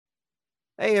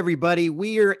Hey, everybody.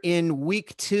 We are in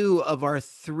week 2 of our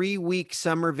 3-week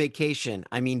summer vacation.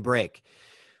 Break.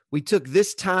 We took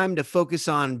this time to focus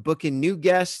on booking new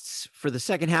guests for the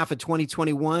second half of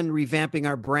 2021, revamping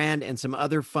our brand, and some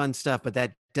other fun stuff. But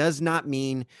that does not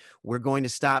mean we're going to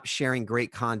stop sharing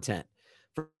great content.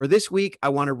 For this week, I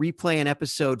want to replay an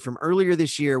episode from earlier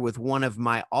this year with one of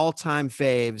my all time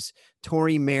faves,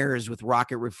 Tori Mayers with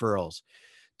Rocket Referrals.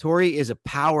 Tori is a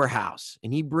powerhouse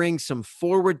and he brings some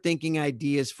forward thinking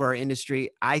ideas for our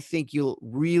industry I think you'll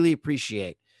really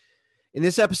appreciate. In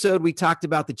this episode, we talked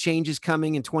about the changes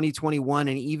coming in 2021.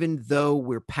 And even though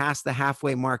we're past the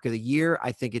halfway mark of the year,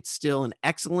 I think it's still an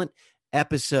excellent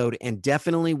episode and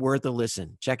definitely worth a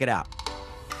listen. Check it out.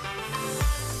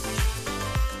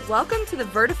 Welcome to the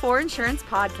Vertafore Insurance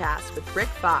Podcast with Rick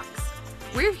Fox.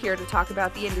 We're here to talk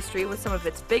about the industry with some of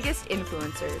its biggest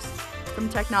influencers. From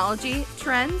technology,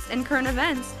 trends, and current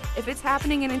events, if it's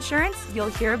happening in insurance, you'll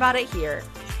hear about it here.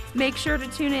 Make sure to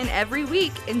tune in every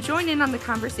week and join in on the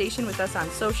conversation with us on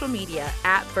social media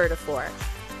at Vertafore.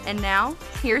 And now,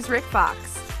 here's Rick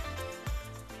Fox.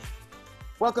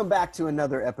 Welcome back to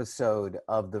another episode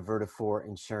of the Vertafore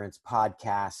Insurance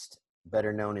Podcast,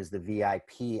 better known as the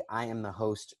VIP. I am the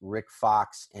host, Rick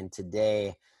Fox, and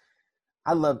today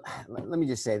let me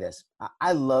just say this.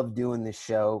 I love doing this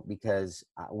show because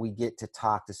we get to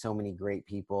talk to so many great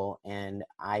people. And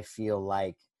I feel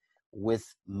like with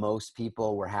most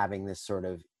people, we're having this sort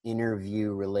of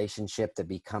interview relationship that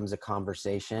becomes a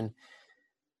conversation.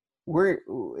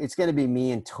 It's going to be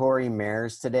me and Tori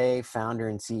Mayers today, founder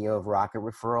and CEO of Rocket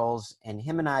Referrals. And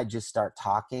him and I just start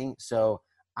talking. So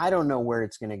I don't know where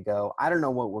it's going to go. I don't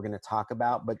know what we're going to talk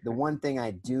about. But the one thing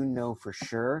I do know for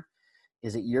sure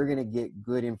is that you're going to get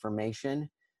good information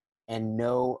and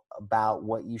know about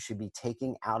what you should be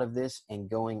taking out of this and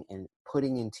going and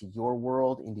putting into your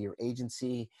world, into your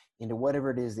agency, into whatever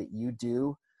it is that you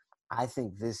do. I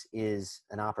think this is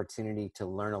an opportunity to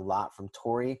learn a lot from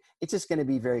Tori. It's just going to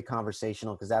be very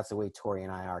conversational because that's the way Tori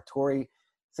and I are. Tori,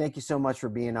 thank you so much for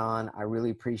being on. I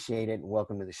really appreciate it. And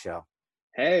welcome to the show.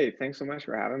 Hey, thanks so much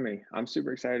for having me. I'm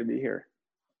super excited to be here.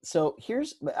 So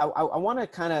I want to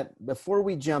kind of, before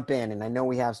we jump in, and I know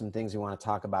we have some things we want to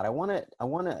talk about, I want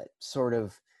to sort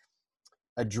of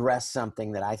address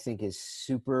something that I think is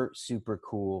super, super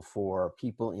cool for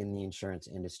people in the insurance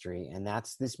industry. And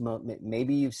that's this moment.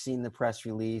 Maybe you've seen the press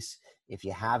release. If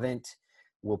you haven't,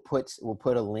 we'll put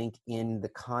a link in the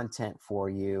content for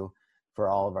you, for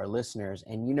all of our listeners.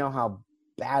 And you know how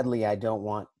badly I don't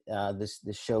want this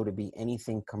show to be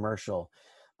anything commercial.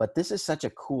 But this is such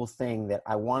a cool thing that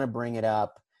I want to bring it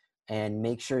up and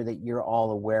make sure that you're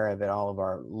all aware of it, all of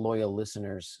our loyal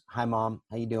listeners. Hi, Mom.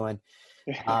 How you doing?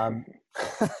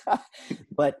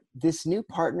 But this new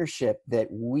partnership that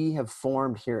we have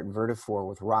formed here at Vertafore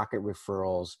with Rocket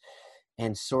Referrals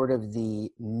and sort of the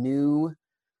new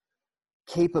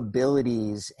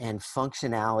capabilities and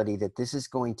functionality that this is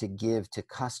going to give to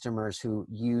customers who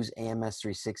use AMS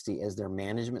 360 as their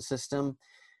management system.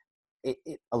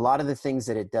 A lot of the things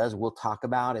that it does, we'll talk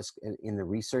about is in the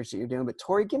research that you're doing. But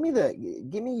Tori, give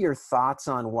me your thoughts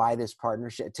on why this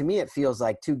partnership. To me, it feels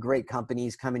like two great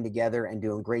companies coming together and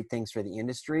doing great things for the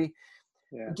industry.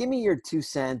 Yeah. Give me your 2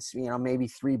 cents, maybe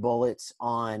 3 bullets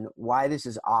on why this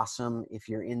is awesome if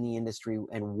you're in the industry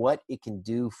and what it can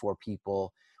do for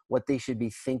people, what they should be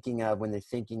thinking of when they're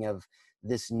thinking of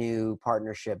this new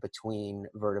partnership between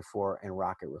Vertafore and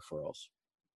Rocket Referrals.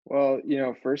 Well,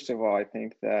 first of all, I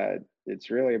think that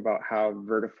it's really about how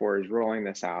Vertafore is rolling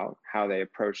this out, how they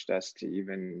approached us to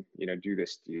even, do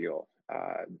this deal.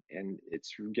 And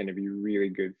it's going to be really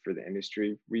good for the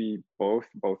industry. We both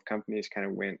companies kind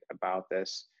of went about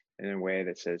this in a way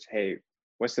that says, hey,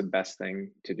 what's the best thing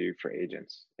to do for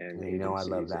agents and I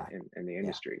love that. in the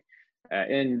industry? Yeah.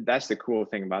 And that's the cool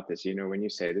thing about this. When you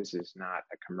say this is not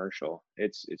a commercial,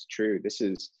 it's true. This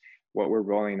is what we're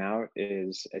rolling out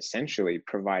is essentially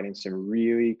providing some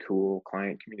really cool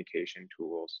client communication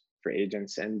tools for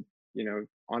agents. And,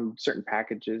 on certain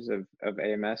packages of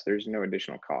AMS, there's no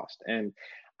additional cost. And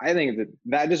I think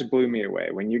that just blew me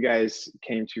away when you guys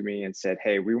came to me and said,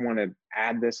 hey, we want to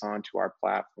add this onto our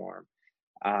platform.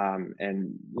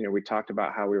 And, we talked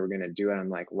about how we were going to do it. I'm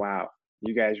like, wow,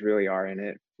 you guys really are in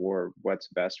it for what's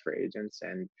best for agents.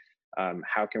 And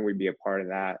how can we be a part of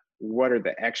that? What are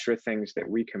the extra things that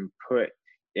we can put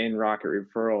in Rocket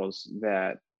Referrals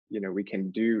that, we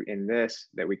can do in this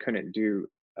that we couldn't do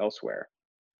elsewhere?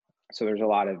 So there's a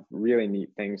lot of really neat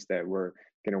things that we're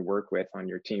going to work with on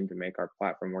your team to make our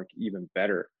platform work even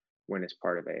better when it's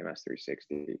part of AMS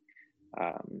 360.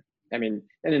 I mean,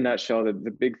 in a nutshell, the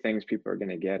big things people are going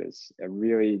to get is a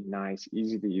really nice,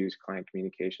 easy to use client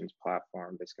communications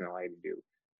platform that's going to allow you to do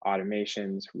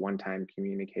automations, one-time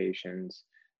communications,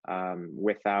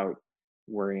 without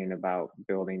worrying about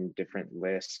building different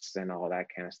lists and all that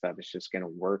kind of stuff. It's just going to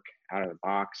work out of the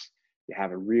box. You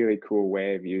have a really cool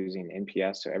way of using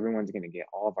NPS. So everyone's going to get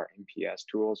all of our NPS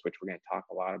tools, which we're going to talk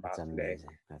a lot about today.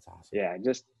 That's awesome. Yeah,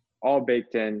 just all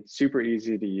baked in, super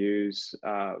easy to use,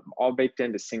 all baked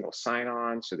into single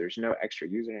sign-on. So there's no extra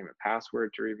username and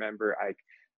password to remember.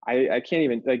 I can't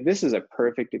even, like, this is a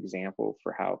perfect example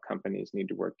for how companies need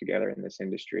to work together in this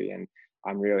industry. And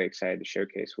I'm really excited to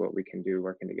showcase what we can do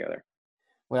working together.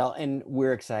 Well, and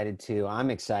we're excited too. I'm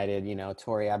excited. You know,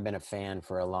 Tori, I've been a fan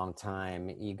for a long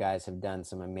time. You guys have done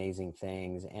some amazing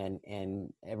things, and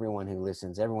everyone who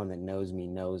listens, everyone that knows me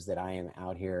knows that I am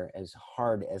out here as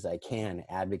hard as I can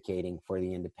advocating for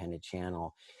the independent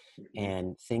channel.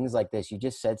 And things like this, you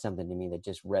just said something to me that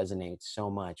just resonates so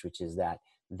much, which is that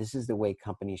this is the way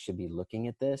companies should be looking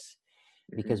at this.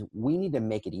 Because we need to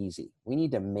make it easy. We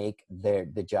need to make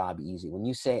the job easy. When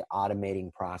you say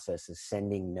automating processes,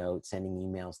 sending notes, sending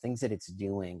emails, things that it's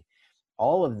doing,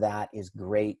 all of that is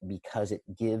great because it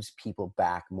gives people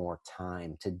back more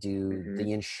time to do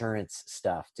the insurance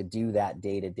stuff, to do that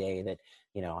day to day that,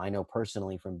 you know, I know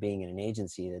personally from being in an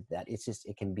agency that it's just,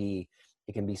 it can be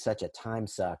such a time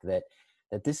suck that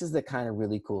this is the kind of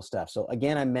really cool stuff. So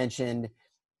again, I mentioned,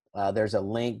 there's a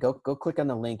link. Go click on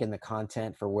the link in the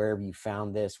content for wherever you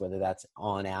found this, whether that's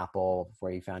on Apple,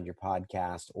 where you found your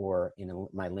podcast, or, you know,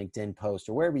 my LinkedIn post,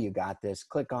 or wherever you got this.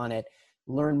 Click on it.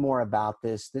 Learn more about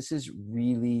this. This is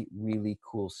really, really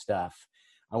cool stuff.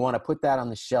 I want to put that on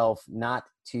the shelf, not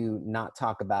to not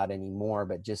talk about anymore,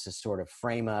 but just to sort of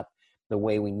frame up the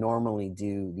way we normally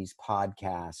do these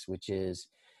podcasts, which is,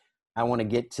 I want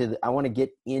to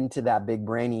get into that big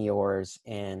brain of yours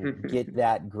and get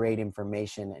that great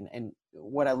information. And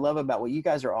what I love about what you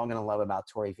guys are all going to love about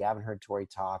Tori, if you haven't heard Tori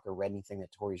talk or read anything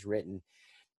that Tori's written,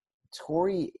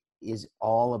 Tori is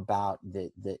all about the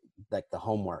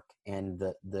homework and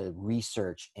the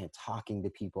research and talking to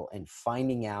people and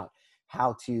finding out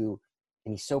how to,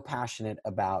 and he's so passionate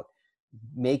about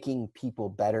making people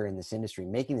better in this industry,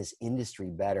 making this industry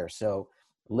better. So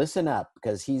listen up,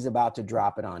 because he's about to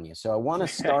drop it on you. So I want to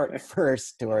start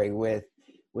first, Tori, with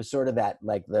sort of that,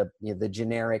 like the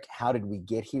generic, how did we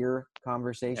get here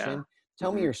conversation. Yeah.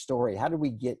 Tell me your story. How did we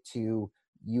get to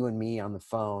you and me on the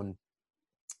phone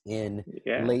in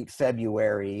late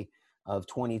February of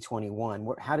 2021?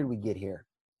 How did we get here?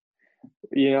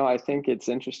 You know, I think it's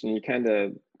interesting. You kind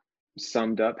of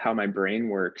summed up how my brain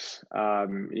works.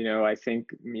 You know, I think,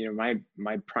 you know,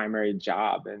 my primary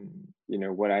job and, you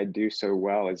know, what I do so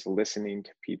well is listening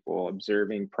to people,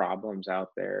 observing problems out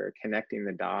there, connecting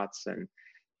the dots, and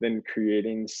then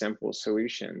creating simple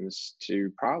solutions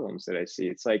to problems that I see.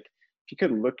 It's like, if you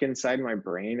could look inside my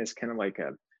brain, it's kind of like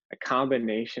a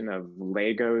combination of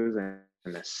Legos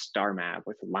and a star map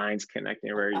with lines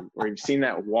connecting, where you've seen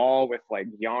that wall with like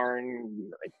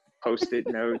yarn, like Post-it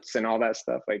notes and all that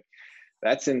stuff. Like,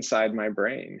 that's inside my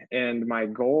brain. And my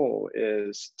goal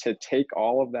is to take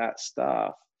all of that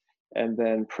stuff and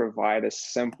then provide a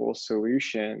simple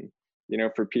solution, you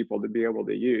know, for people to be able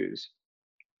to use.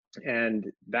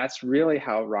 And that's really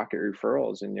how Rocket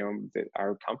Referrals and, you know,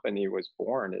 our company was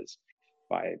born, is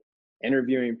by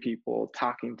interviewing people,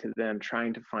 talking to them,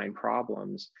 trying to find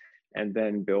problems, and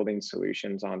then building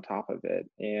solutions on top of it.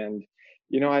 And,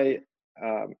 you know,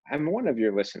 I'm one of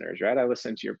your listeners, right? I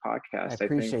listen to your podcast. I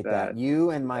appreciate that.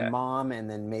 You and my mom, and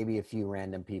then maybe a few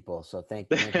random people. So thank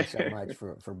you so much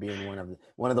for being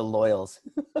one of the loyals.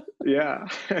 Yeah.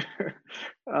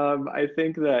 I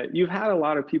think that you've had a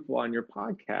lot of people on your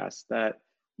podcast that,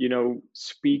 you know,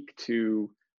 speak to,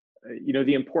 you know,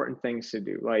 the important things to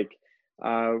do. Like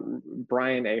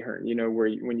Brian Ahern, you know,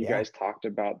 when you guys talked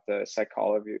about the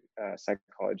psychology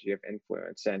of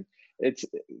influence. And it's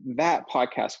that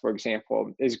podcast, for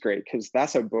example, is great because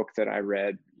that's a book that I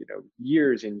read, you know,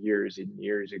 years and years and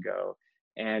years ago.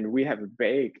 And we have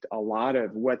baked a lot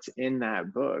of what's in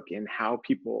that book and how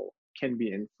people can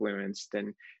be influenced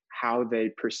and how they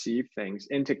perceive things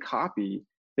into copy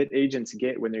that agents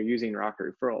get when they're using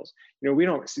Rocket Referrals. You know, we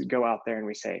don't go out there and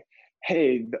we say,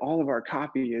 hey, all of our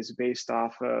copy is based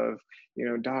off of, you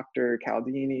know, Dr.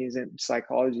 Cialdini's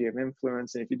psychology of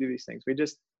influence. And if you do these things, we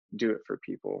just do it for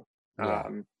people.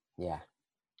 Yeah.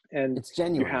 And it's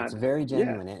genuine. It's very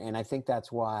genuine. Yeah. And I think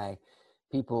that's why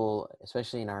people,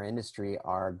 especially in our industry,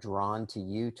 are drawn to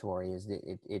you, Tori, is that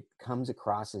it comes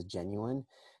across as genuine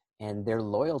and they're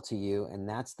loyal to you. And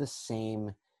that's the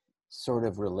same sort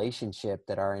of relationship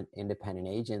that our independent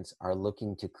agents are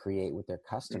looking to create with their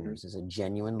customers, is a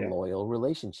genuine, Yeah. loyal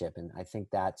relationship. And I think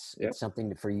that's, Yep. it's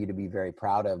something for you to be very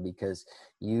proud of, because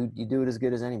you do it as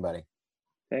good as anybody.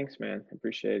 Thanks, man.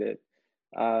 Appreciate it.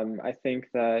 I think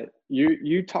that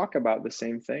you talk about the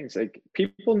same things. Like,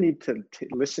 people need to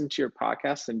listen to your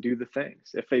podcast and do the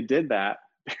things. If they did that,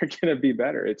 they're gonna be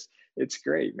better. It's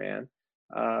great, man.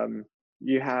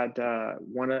 You had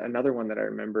another one that I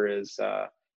remember is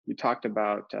you talked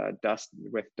about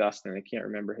Dustin. I can't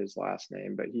remember his last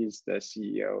name, but he's the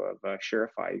CEO of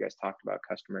Surefy. You guys talked about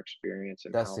customer experience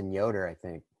and how. Dustin Yoder, I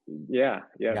think. Yeah,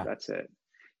 Yeah. that's it.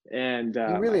 And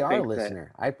You really I are a think that,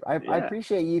 listener. I yeah.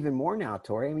 appreciate you even more now,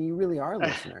 Tori. I mean, you really are a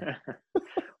listener.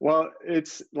 Well,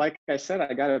 it's like I said,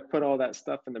 I got to put all that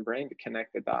stuff in the brain to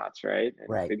connect the dots, right? And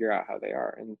Right. figure out how they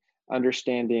are. And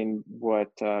understanding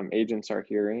what agents are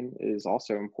hearing is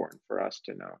also important for us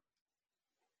to know.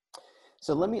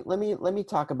 So let me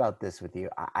talk about this with you.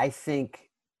 I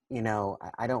think, you know,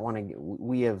 I don't want to,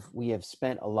 we have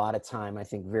spent a lot of time, I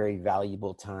think very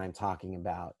valuable time, talking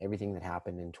about everything that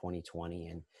happened in 2020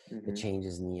 and the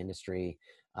changes in the industry.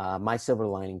 My silver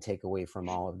lining takeaway from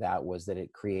all of that was that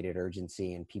it created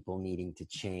urgency and people needing to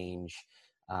change.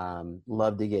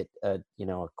 Love to get a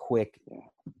quick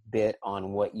bit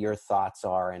on what your thoughts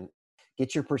are and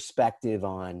get your perspective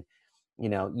on,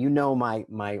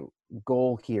 my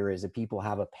goal here is that people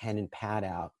have a pen and pad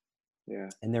out,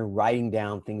 and they're writing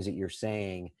down things that you're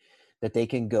saying that they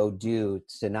can go do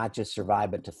to not just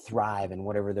survive, but to thrive in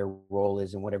whatever their role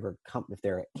is and whatever company, if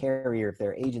they're a carrier, if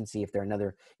they're agency, if they're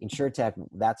another insurtech,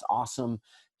 that's awesome.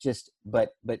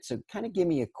 But so kind of give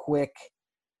me a quick,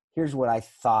 here's what I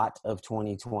thought of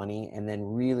 2020, and then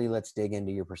really let's dig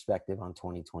into your perspective on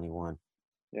 2021.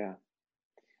 Yeah.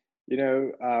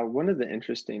 One of the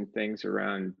interesting things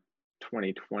around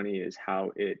 2020 is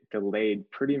how it delayed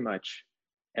pretty much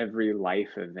every life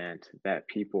event that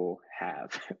people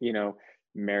have,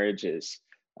 marriages,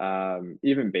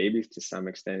 even babies to some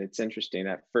extent. It's interesting.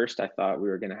 At first, I thought we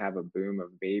were going to have a boom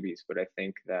of babies, but I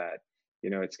think that,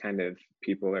 it's kind of,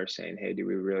 people are saying, hey, do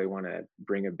we really want to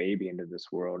bring a baby into this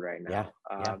world right now?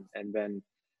 And then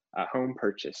home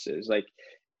purchases, like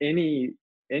any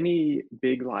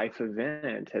big life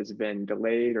event has been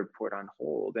delayed or put on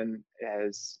hold. And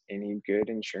as any good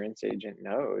insurance agent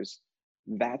knows,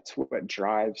 that's what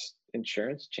drives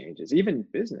insurance changes, even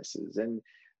businesses, and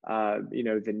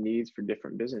the needs for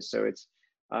different business. So it's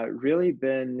really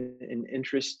been an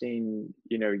interesting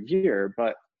year.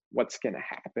 But what's going to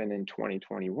happen in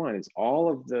 2021 is all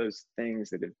of those things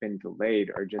that have been delayed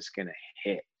are just going to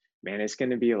hit. Man, it's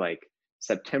going to be like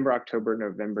September, October,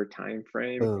 November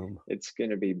timeframe. Boom. It's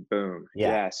going to be boom.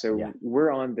 So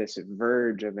we're on this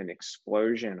verge of an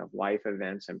explosion of life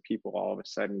events and people all of a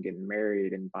sudden getting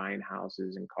married and buying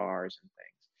houses and cars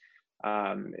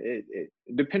and things.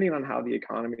 Depending on how the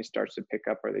economy starts to pick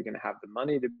up, are they going to have the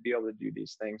money to be able to do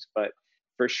these things? But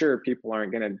for sure, people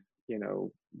aren't going to,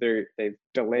 they've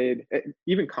delayed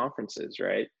even conferences,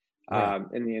 right?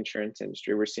 In the insurance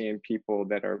industry, we're seeing people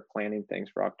that are planning things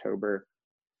for October,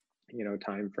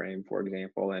 time frame, for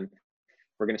example, and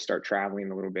we're going to start traveling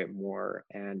a little bit more,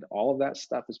 and all of that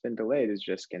stuff has been delayed is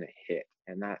just going to hit,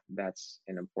 and that's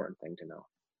an important thing to know.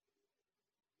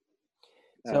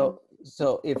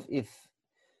 So if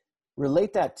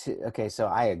relate that to, okay, so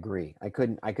I agree. I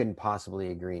couldn't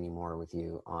possibly agree anymore with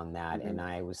you on that. And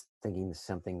I was thinking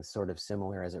something sort of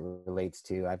similar as it relates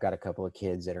to, I've got a couple of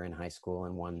kids that are in high school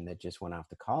and one that just went off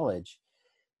to college.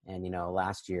 And,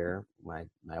 last year, my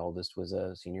oldest was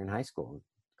a senior in high school.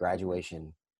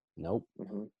 Graduation, nope.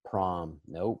 Prom,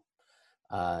 nope.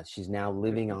 She's now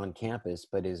living on campus,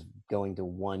 but is going to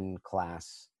one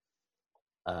class.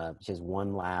 She has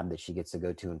one lab that she gets to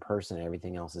go to in person.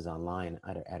 Everything else is online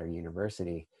at her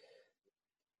university.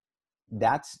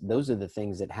 Those are the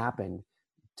things that happen,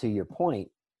 to your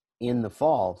point, in the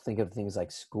fall. Think of things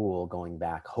like school going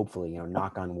back. Hopefully,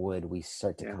 knock on wood, we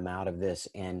start to come out of this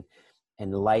and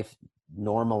life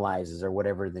normalizes, or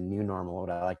whatever the new normal,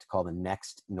 what I like to call the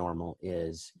next normal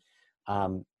is.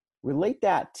 Relate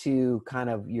that to kind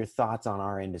of your thoughts on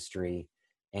our industry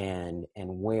and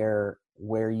where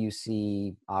you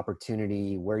see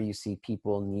opportunity, where you see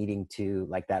people needing to,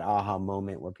 like that aha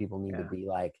moment where people need to be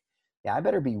like, I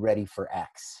better be ready for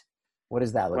X. What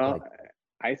does that look like?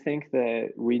 I think that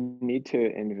we need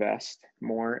to invest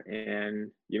more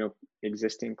in,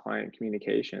 existing client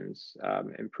communications,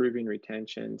 improving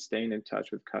retention, staying in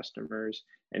touch with customers,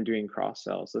 and doing cross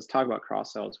sells. Let's talk about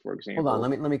cross sells, for example. Hold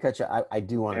on, let me cut you. I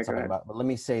do want to talk about, but let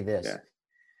me say this.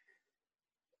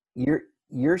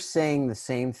 you're saying the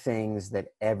same things that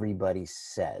everybody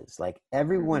says. Like Hmm.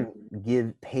 everyone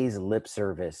pays lip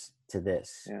service to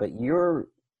this, Yeah. but you're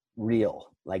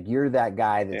real. Like you're that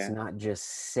guy that's Yeah. not just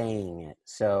saying it.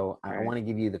 So I Right. want to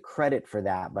give you the credit for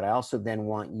that, but I also then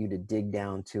want you to dig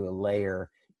down to a layer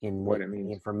in What what it the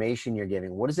means. information you're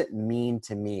giving. What does it mean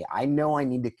to me? I know I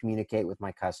need to communicate with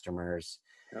my customers.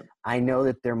 Yep. I know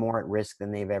that they're more at risk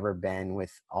than they've ever been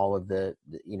with all of the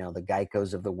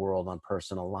Geicos of the world on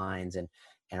personal lines and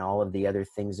all of the other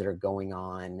things that are going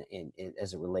on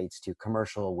as it relates to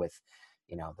commercial with,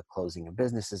 the closing of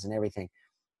businesses and everything.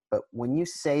 But when you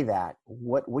say that,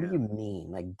 what do Yeah. you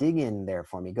mean? Like dig in there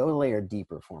for me. Go a layer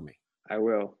deeper for me. I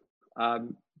will.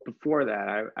 Before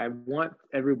that, I want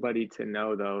everybody to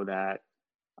know though that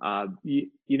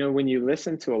when you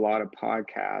listen to a lot of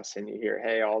podcasts and you hear,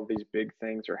 hey, all these big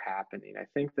things are happening, I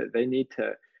think that they need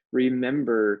to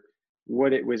remember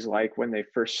what it was like when they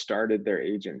first started their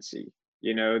agency.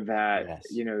 Yes.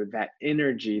 That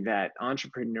energy, that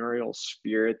entrepreneurial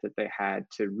spirit that they had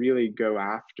to really go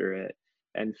after it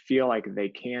and feel like they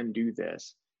can do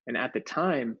this. And at the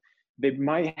time, they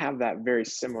might have that very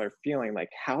similar feeling like,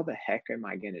 how the heck am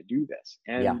I going to do this?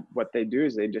 Yeah. And what they do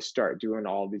is they just start doing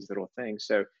all these little things.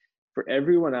 So for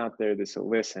everyone out there that's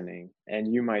listening,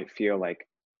 and you might feel like,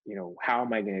 how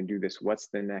am I going to do this? What's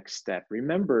the next step?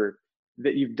 Remember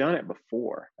that you've done it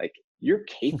before. Like you're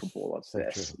capable of So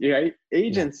this. true. Yeah.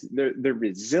 Agents, they're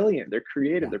resilient, they're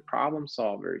creative, Yeah. they're problem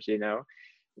solvers.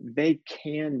 They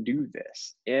can do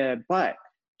this. But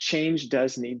change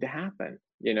does need to happen.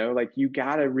 Like you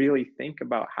got to really think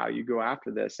about how you go after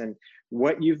this, and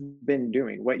what you've been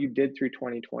doing, what you did through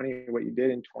 2020, what you did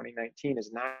in 2019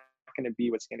 is not going to be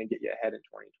what's going to get you ahead in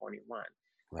 2021.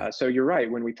 Right. So you're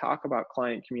right. When we talk about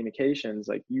client communications,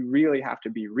 like you really have to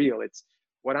be real. It's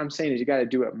what I'm saying is you got to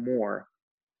do it more.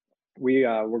 We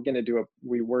were going to do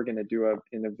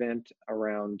an event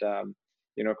around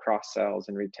cross sells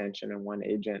and retention, and one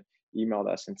agent emailed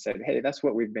us and said, hey, that's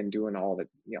what we've been doing all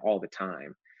the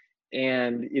time.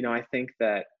 And I think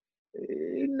that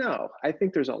no, I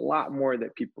think there's a lot more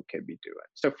that people could be doing.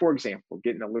 So for example,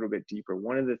 getting a little bit deeper,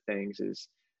 one of the things is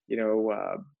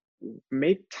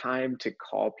make time to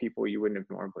call people you wouldn't have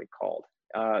normally called.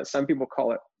 Some people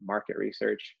call it market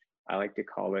research. I like to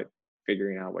call it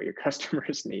figuring out what your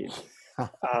customers need.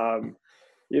 um,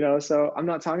 so I'm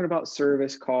not talking about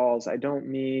service calls. I don't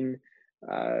mean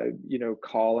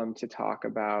call them to talk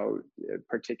about a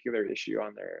particular issue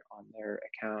on their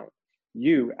account.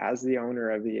 You, as the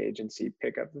owner of the agency,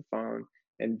 pick up the phone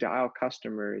and dial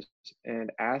customers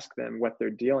and ask them what they're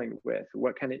dealing with.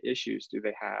 What kind of issues do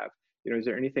they have? Is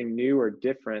there anything new or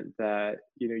different that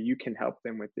you can help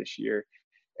them with this year?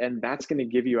 And that's going to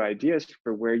give you ideas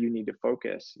for where you need to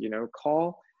focus.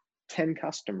 Call 10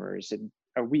 customers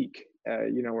a week,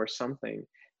 or something,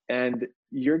 and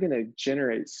you're going to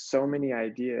generate so many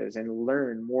ideas and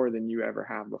learn more than you ever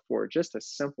have before. Just a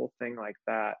simple thing like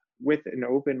that, with an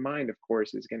open mind, of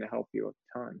course, is going to help you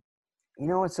a ton. You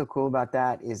know what's so cool about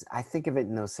that is I think of it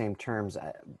in those same terms,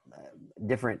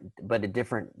 different, but a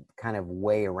different kind of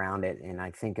way around it. And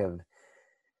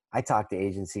I talk to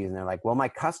agencies and they're like, well, my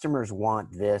customers want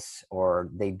this or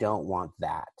they don't want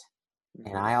that.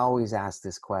 And Mm-hmm. I always ask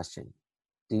this question: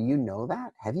 do you know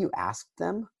that? Have you asked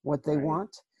them what they Right.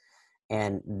 want?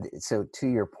 And so to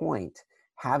your point,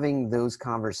 having those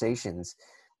conversations,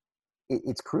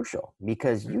 it's crucial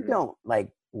because you Mm-hmm. don't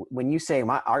like when you say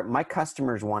my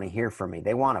customers want to hear from me.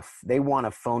 They want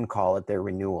a phone call at their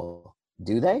renewal.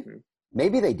 Do they? Mm-hmm.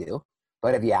 Maybe they do,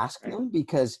 but have you asked Right. them?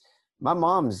 Because my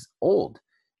mom's old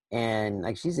and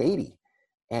like she's 80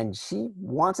 and she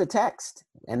wants a text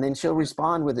and then she'll Yeah.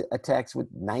 respond with a text with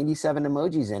 97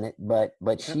 emojis in it, but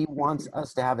Yeah. she wants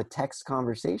us to have a text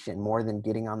conversation more than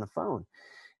getting on the phone.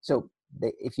 So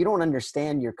if you don't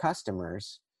understand your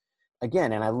customers,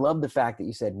 again, and I love the fact that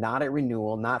you said not at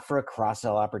renewal, not for a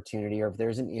cross-sell opportunity or if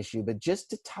there's an issue, but just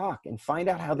to talk and find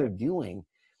out how they're Yep. doing.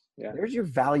 Yeah. There's your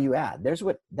value add. That's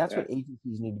what Yeah.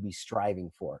 agencies need to be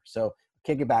striving for. So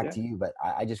kick it back Yeah. to you, but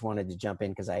I just wanted to jump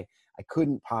in because I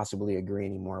couldn't possibly agree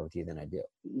any more with you than I do.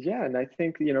 Yeah. And I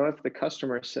think, if the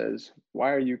customer says,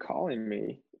 why are you calling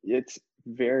me? It's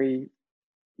very,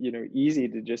 easy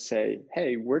to just say,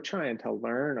 hey, we're trying to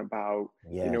learn about,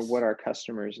 what Yes. our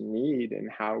customers need and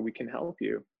how we can help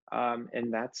you.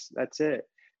 And that's it.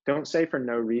 Don't say for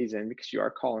no reason, because you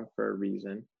are calling for a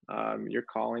reason. You're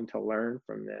calling to learn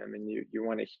from them, and you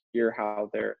want to hear how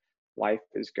their life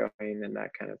is going and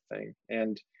that kind of thing.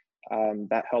 And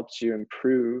that helps you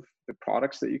improve the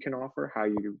products that you can offer, how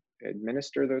you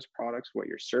administer those products, what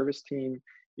your service team,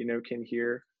 can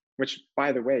hear. which,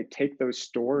 by the way, take those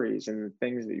stories and the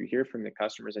things that you hear from the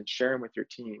customers and share them with your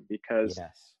team, because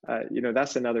Yes.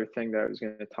 that's another thing that I was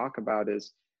going to talk about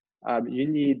is you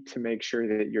need to make sure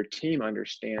that your team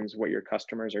understands what your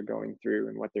customers are going through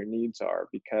and what their needs are,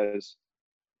 because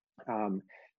um,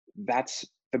 that's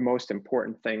the most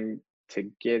important thing to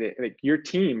get it. Like, your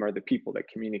team are the people that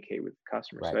communicate with the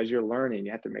customer. So Right. as you're learning,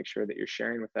 you have to make sure that you're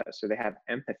sharing with that so they have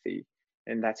empathy.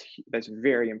 And that's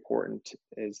very important,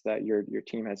 is that your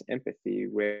team has empathy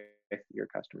with your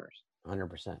customers.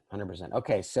 100%. 100%.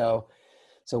 Okay. So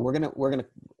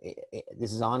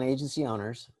this is on agency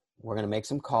owners. We're going to make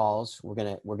some calls. We're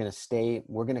going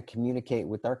to communicate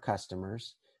with our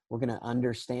customers. We're going to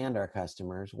understand our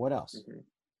customers. What else? Mhm.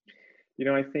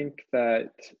 I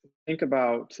think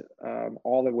about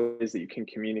all the ways that you can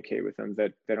communicate with them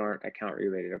that aren't account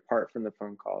related, apart from the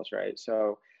phone calls, right?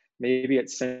 So maybe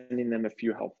it's sending them a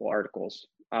few helpful articles.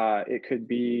 It could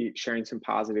be sharing some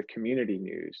positive community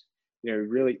news.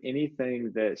 Really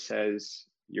anything that says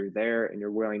you're there and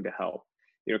you're willing to help.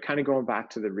 Kind of going back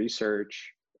to the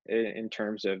research in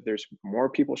terms of, there's more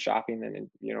people shopping than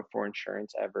for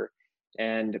insurance ever,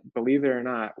 and believe it or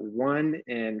not, 1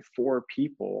 in 4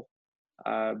 people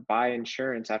buy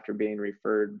insurance after being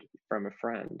referred from a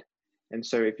friend. And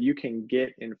so if you can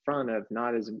get in front of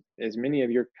not as many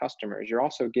of your customers, you're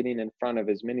also getting in front of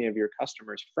as many of your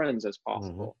customers' friends as Mm-hmm.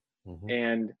 possible. Mm-hmm.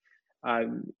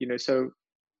 And so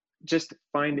just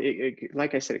find it,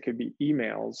 like I said, it could be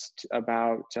emails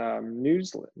about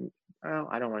newsletter. Well,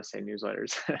 I don't want to say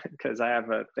newsletters because I have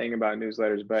a thing about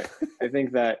newsletters, but I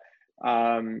think that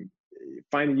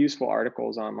find useful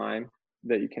articles online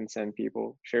that you can send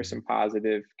people, share some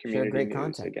positive Share community great news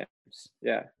content. again.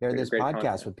 Yeah, Share this great podcast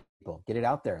content. with people. Get it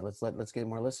out there. Let's get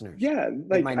more listeners. Yeah, Get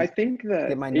like I my think that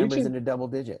get my numbers into double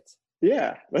digits.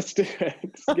 Yeah, let's do it.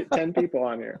 Let's get 10 people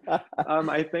on here.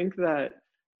 I think that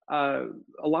a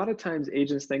lot of times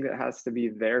agents think that it has to be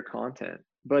their content,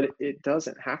 but it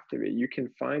doesn't have to be. You can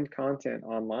find content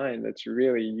online that's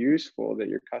really useful that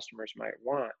your customers might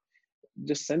want.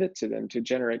 Just send it to them to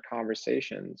generate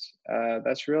conversations.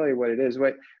 That's really what it is.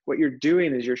 What you're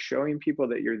doing is you're showing people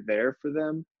that you're there for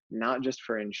them, not just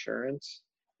for insurance,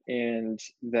 and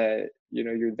that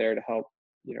you're there to help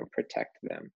protect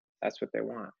them. That's what they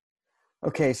want.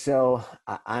 Okay, so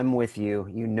I'm with you.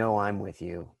 I'm with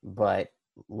you, but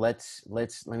let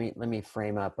me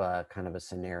frame up a kind of a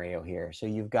scenario here. So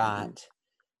you've Mm-hmm.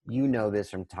 got, this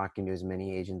from talking to as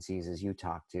many agencies as you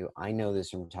talk to. I know this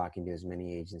from talking to as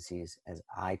many agencies as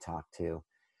I talk to.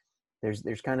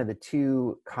 There's kind of the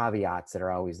two caveats that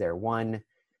are always there. One,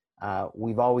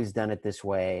 we've always done it this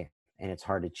way, and it's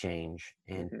hard to change.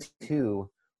 And Mm-hmm. two,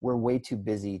 we're way too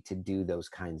busy to do those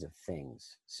kinds of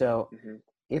things. So Mm-hmm.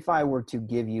 if I were to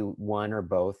give you one or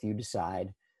both, you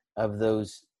decide, of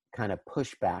those kind of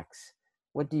pushbacks,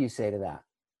 what do you say to that?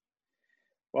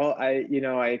 Well,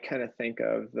 I kind of think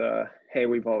of hey,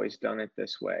 we've always done it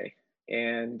this way.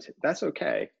 And that's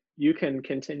okay. You can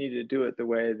continue to do it the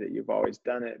way that you've always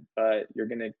done it, but you're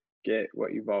going to get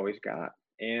what you've always got.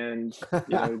 And,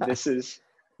 this is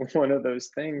one of those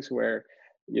things where,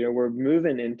 we're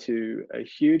moving into a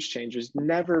huge change. There's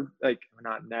never, like,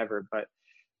 not never, but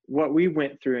what we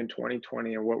went through in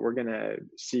 2020 and what we're going to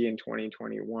see in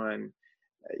 2021,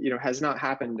 has not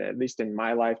happened, at least in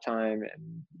my lifetime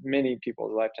and many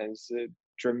people's lifetimes. A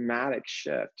dramatic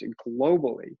shift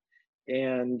globally,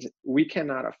 and we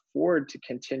cannot afford to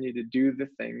continue to do the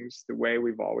things the way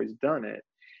we've always done it.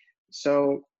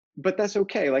 So, but that's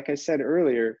okay. Like I said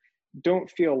earlier, don't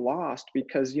feel lost,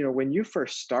 because when you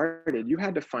first started, you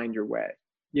had to find your way.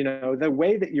 The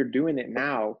way that you're doing it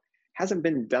now hasn't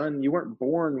been done. You weren't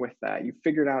born with that. You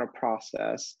figured out a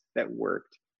process that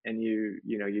worked, and you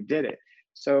did it.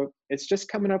 So it's just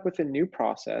coming up with a new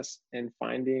process and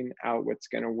finding out what's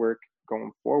going to work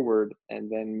going forward,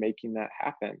 and then making that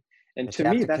happen. And But to you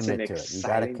have me, to that's an commit to it. You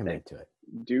got to exciting thing. commit to it.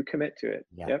 Do commit to it.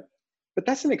 Yeah. Yep. But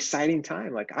that's an exciting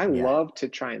time. Like, I Yeah. love to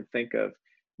try and think of,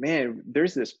 man,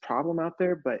 there's this problem out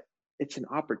there, but it's an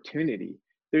opportunity.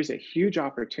 There's a huge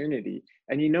opportunity.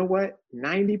 And you know what?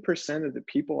 90% of the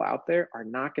people out there are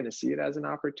not going to see it as an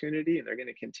opportunity, and they're going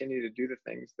to continue to do the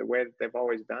things the way that they've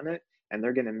always done it, and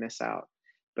they're going to miss out.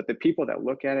 But the people that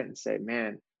look at it and say,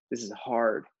 man, this is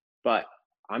hard, but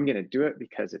I'm going to do it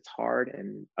because it's hard,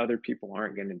 and other people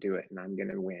aren't going to do it, and I'm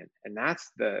going to win. And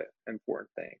that's the important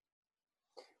thing.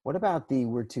 What about the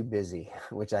we're too busy,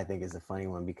 which I think is a funny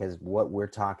one, because what we're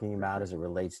talking about as it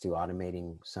relates to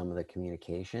automating some of the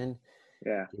communication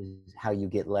Yeah. is how you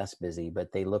get less busy,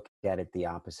 but they look at it the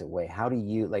opposite way. How do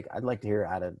you, like, I'd like to hear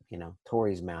out of,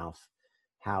 Tori's mouth,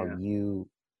 how Yeah. you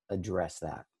address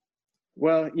that.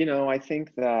 Well, I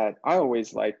think that I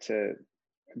always like to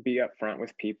be upfront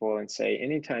with people and say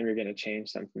anytime you're going to change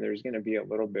something, there's going to be a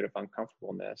little bit of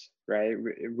uncomfortableness, right?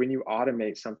 When you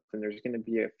automate something, there's going to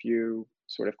be a few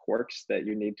sort of quirks that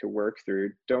you need to work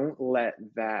through. Don't let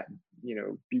that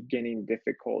beginning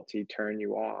difficulty turn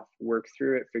you off. Work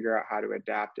through it, figure out how to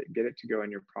adapt it, get it to go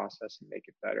in your process and make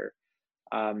it better.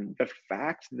 The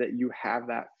fact that you have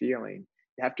that feeling,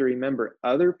 you have to remember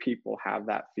other people have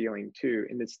that feeling too,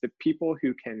 and it's the people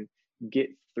who can get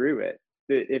through it.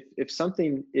 If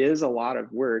something is a lot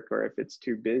of work, or if it's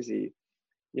too busy,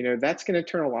 that's going to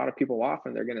turn a lot of people off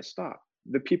and they're going to stop.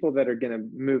 The people that are going to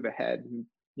move ahead,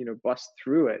 bust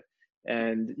through it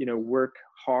and, work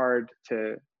hard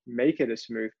to make it a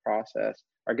smooth process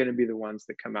are going to be the ones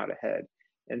that come out ahead.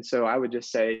 And so I would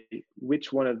just say,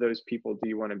 which one of those people do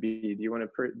you want to be? Do you want to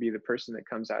be the person that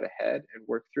comes out ahead and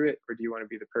work through it? Or do you want to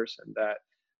be the person that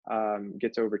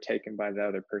gets overtaken by the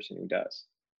other person who does?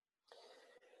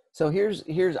 So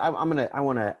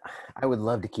I would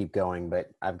love to keep going, but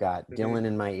I've got Dylan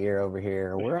in my ear over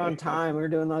here. We're on time. We're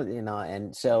doing that,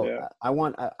 and so Yeah. I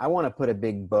want to put a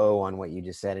big bow on what you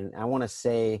just said. And I want to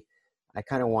say, I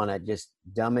kind of want to just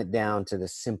dumb it down to the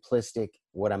simplistic,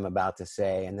 what I'm about to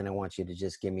say. And then I want you to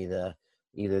just give me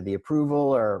either the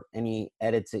approval or any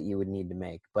edits that you would need to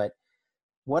make. But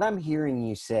what I'm hearing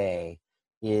you say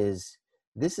is,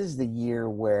 this is the year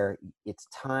where it's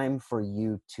time for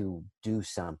you to do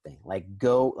something,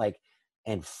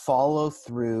 and follow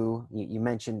through. You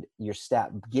mentioned your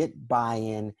get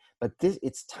buy-in, but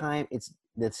it's time. It's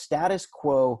the status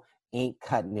quo ain't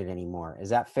cutting it anymore. Is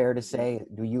that fair to say?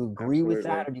 Do you agree Absolutely. with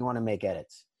that, or do you want to make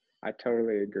edits? I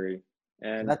totally agree.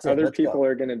 And So other people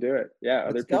are going to do it. Yeah,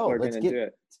 other people are going to do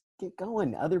it. Let's get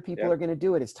going. Other people are going to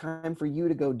do it. It's time for you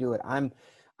to go do it.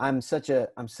 I'm such a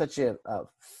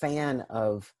fan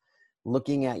of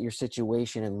looking at your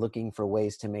situation and looking for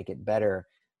ways to make it better.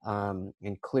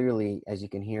 And clearly, as you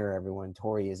can hear, everyone,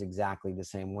 Tori is exactly the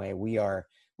same way. We are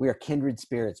kindred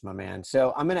spirits, my man.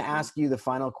 So I'm going to ask you the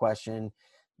final question,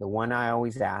 the one I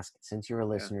always ask. Since you're a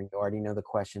listener, you already know the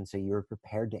question, so you're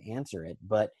prepared to answer it.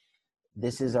 But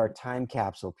this is our time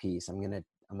capsule piece. I'm going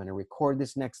to record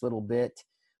this next little bit.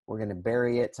 We're going to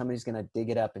bury it. Somebody's going to dig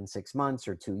it up in 6 months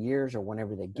or 2 years or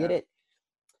whenever they get it.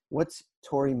 What's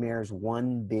Tori Maier's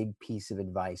one big piece of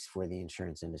advice for the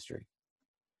insurance industry?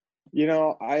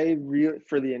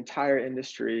 For the entire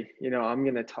industry, I'm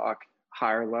going to talk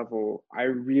higher level. I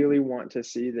really want to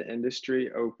see the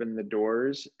industry open the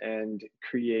doors and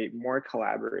create more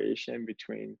collaboration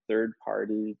between third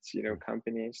parties,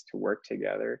 companies to work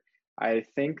together. I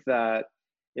think that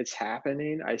it's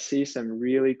happening. I see some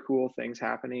really cool things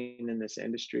happening in this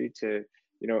industry to,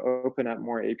 open up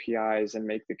more APIs and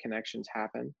make the connections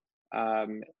happen.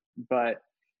 But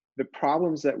the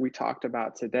problems that we talked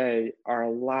about today are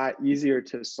a lot easier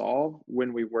to solve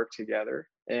when we work together.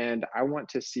 And I want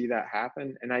to see that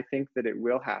happen. And I think that it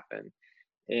will happen.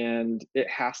 And it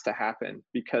has to happen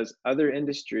because other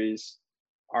industries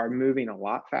are moving a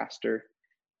lot faster.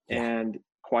 And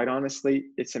quite honestly,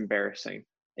 it's embarrassing.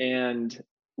 And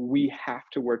we have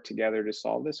to work together to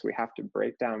solve this. We have to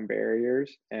break down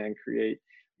barriers and create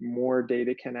more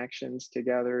data connections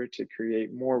together to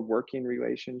create more working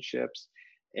relationships.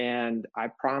 And I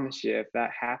promise you, if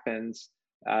that happens,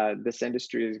 this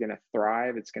industry is going to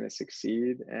thrive. It's going to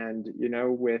succeed. And,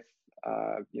 with,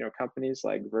 companies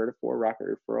like Vertafore, Rocket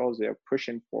Referrals,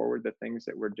 pushing forward the things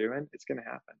that we're doing, it's going to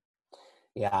happen.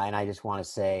 Yeah. And I just want to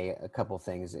say a couple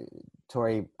things.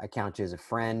 Tori, I count you as a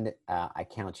friend. I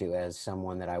count you as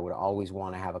someone that I would always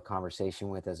want to have a conversation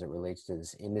with as it relates to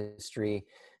this industry.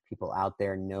 People out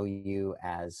there know you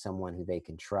as someone who they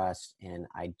can trust. And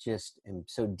I just am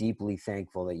so deeply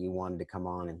thankful that you wanted to come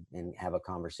on and have a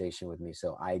conversation with me.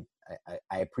 So I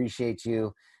appreciate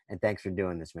you, and thanks for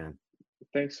doing this, man.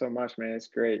 Thanks so much, man. It's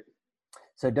great.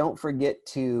 So don't forget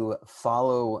to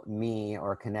follow me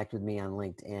or connect with me on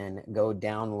LinkedIn. Go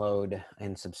download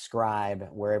and subscribe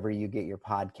wherever you get your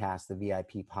podcast, the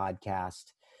VIP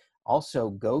podcast. Also,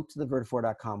 go to the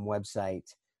Vertafore.com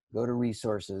website. Go to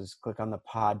resources, click on the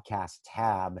podcast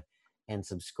tab, and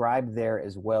subscribe there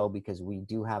as well, because we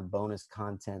do have bonus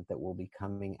content that will be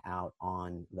coming out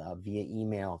via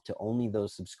email to only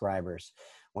those subscribers.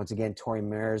 Once again, Tori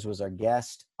Maier was our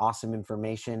guest. Awesome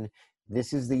information.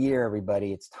 This is the year,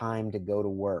 everybody. It's time to go to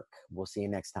work. We'll see you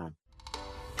next time.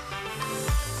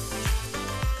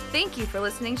 Thank you for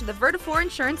listening to the Vertafore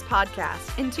Insurance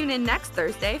Podcast, and tune in next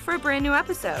Thursday for a brand new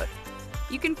episode.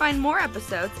 You can find more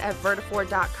episodes at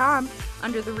Vertafore.com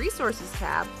under the Resources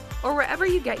tab or wherever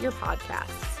you get your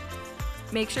podcasts.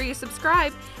 Make sure you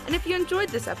subscribe, and if you enjoyed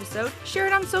this episode, share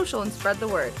it on social and spread the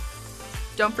word.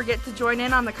 Don't forget to join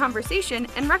in on the conversation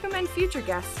and recommend future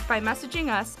guests by messaging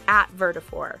us at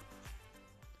Vertafore.